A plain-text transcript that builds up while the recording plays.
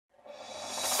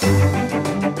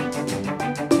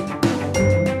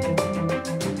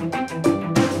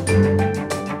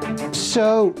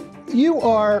So you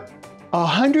are a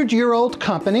 100-year-old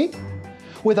company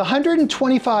with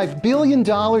 $125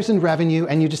 billion in revenue,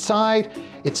 and you decide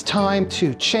it's time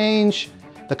to change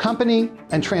the company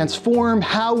and transform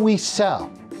how we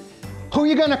sell. Who are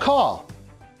you gonna call?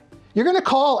 You're gonna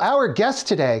call our guest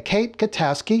today, Cate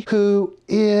Gutowski, who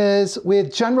is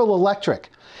with General Electric.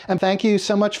 And thank you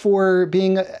so much for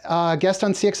being a guest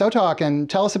on CXOTalk, and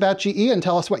tell us about GE and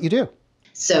tell us what you do.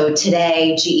 So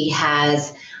today, GE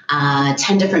has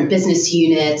 10 different business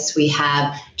units. We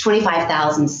have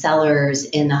 25,000 sellers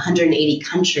in 180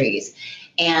 countries.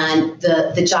 And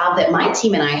the job that my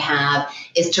team and I have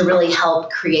is to really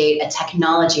help create a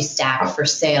technology stack for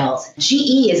sales.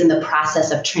 GE is in the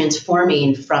process of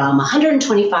transforming from a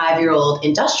 125-year-old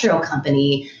industrial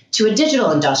company to a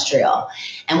digital industrial.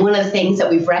 And one of the things that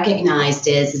we've recognized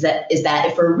is that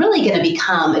if we're really going to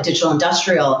become a digital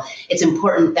industrial, it's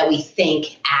important that we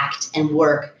think, act, and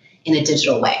work in a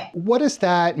digital way. What does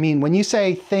that mean? When you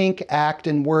say think, act,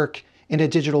 and work in a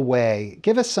digital way,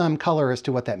 give us some color as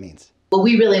to what that means. What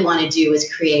we really want to do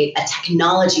is create a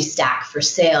technology stack for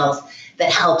sales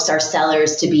that helps our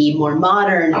sellers to be more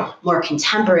modern, more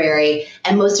contemporary,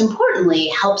 and most importantly,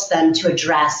 helps them to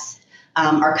address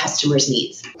our customers'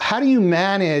 needs. How do you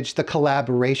manage the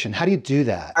collaboration? How do you do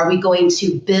that? Are we going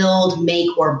to build,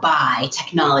 make, or buy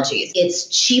technologies? It's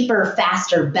cheaper,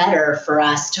 faster, better for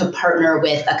us to partner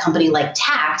with a company like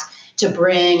Tact to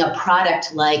bring a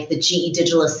product like the GE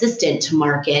Digital Assistant to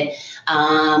market,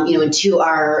 and to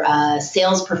our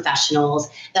sales professionals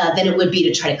than it would be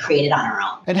to try to create it on our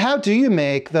own. And how do you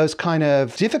make those kind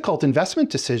of difficult investment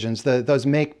decisions, those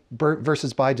make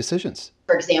versus buy decisions?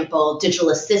 For example, Digital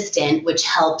Assistant, which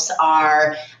helps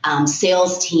our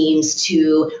sales teams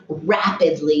to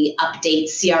rapidly update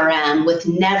CRM with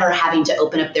never having to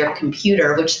open up their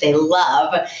computer, which they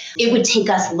love. It would take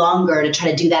us longer to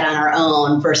try to do that on our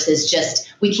own versus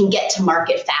just we can get to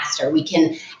market faster. We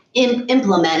can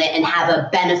implement it and have a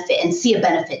benefit and see a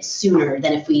benefit sooner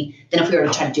than if we were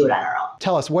to try to do it on our own.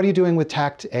 Tell us, what are you doing with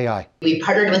Tact.ai? We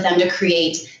partnered with them to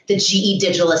create the GE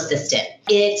Digital Assistant.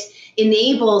 It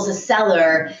enables a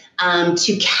seller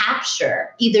to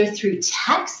capture, either through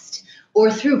text or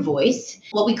through voice,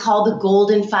 what we call the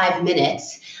golden 5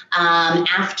 minutes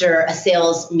after a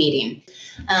sales meeting.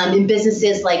 In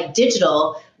businesses like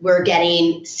digital, we're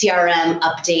getting CRM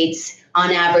updates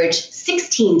on average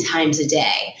 16 times a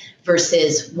day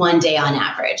versus 1 day on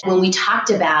average. When we talked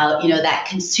about, that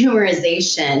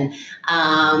consumerization,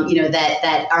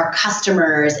 that our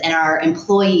customers and our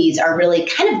employees are really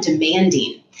kind of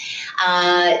demanding,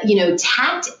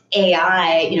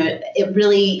 Tact.ai, it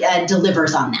really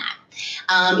delivers on that.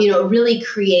 It really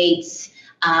creates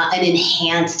an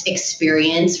enhanced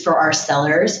experience for our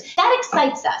sellers. That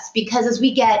excites us because as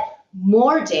we get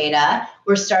more data,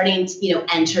 we're starting to,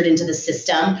 entered into the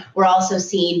system. We're also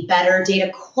seeing better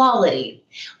data quality.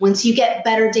 Once you get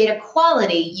better data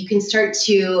quality, you can start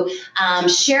to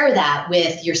share that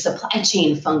with your supply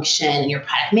chain function and your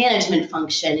product management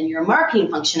function and your marketing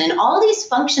function and all these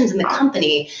functions in the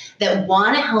company that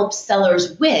want to help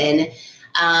sellers win,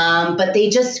 but they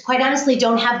just, quite honestly,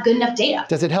 don't have good enough data.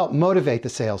 Does it help motivate the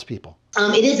salespeople?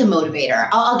 It is a motivator.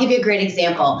 I'll give you a great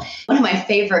example. One of my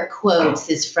favorite quotes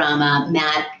is from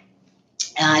Matt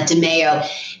DeMayo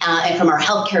from our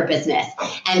healthcare business.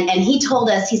 And he told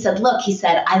us, he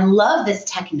said, I love this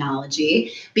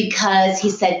technology because he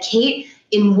said, Cate,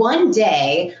 in 1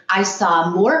 day, I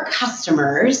saw more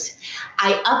customers.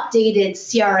 I updated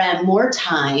CRM more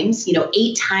times,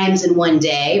 8 times in 1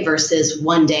 day versus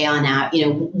 1 day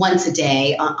once a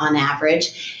day on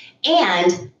average.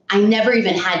 And I never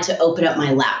even had to open up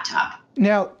my laptop.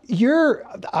 Now, you're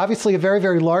obviously a very,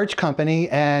 very large company,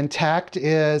 and Tact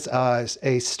is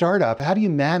a startup. How do you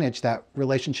manage that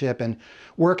relationship and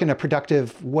work in a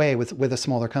productive way with a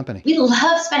smaller company? We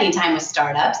love spending time with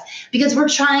startups because we're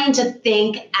trying to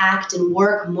think, act, and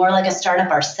work more like a startup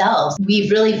ourselves.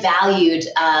 We've really valued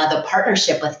the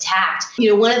partnership with Tact.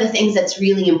 One of the things that's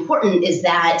really important is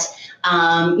that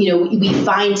we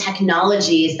find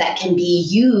technologies that can be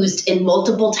used in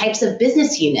multiple types of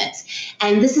business units.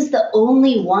 And this is the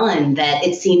only one that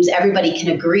it seems everybody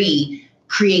can agree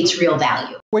creates real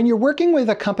value. When you're working with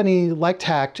a company like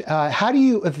Tact, how do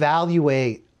you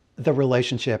evaluate the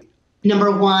relationship?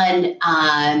 Number one,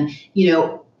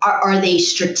 are they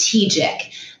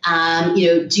strategic?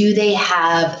 Do they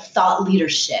have thought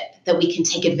leadership that we can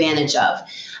take advantage of?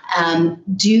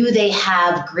 Do they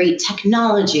have great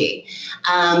technology?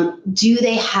 Do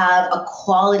they have a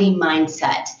quality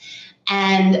mindset?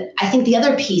 And I think the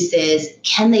other piece is,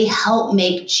 can they help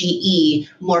make GE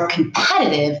more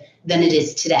competitive than it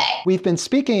is today? We've been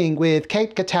speaking with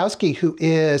Cate Gutowski, who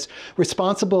is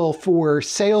responsible for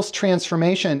sales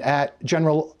transformation at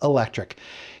General Electric.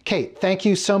 Cate, thank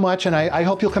you so much, and I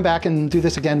hope you'll come back and do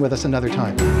this again with us another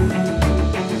time.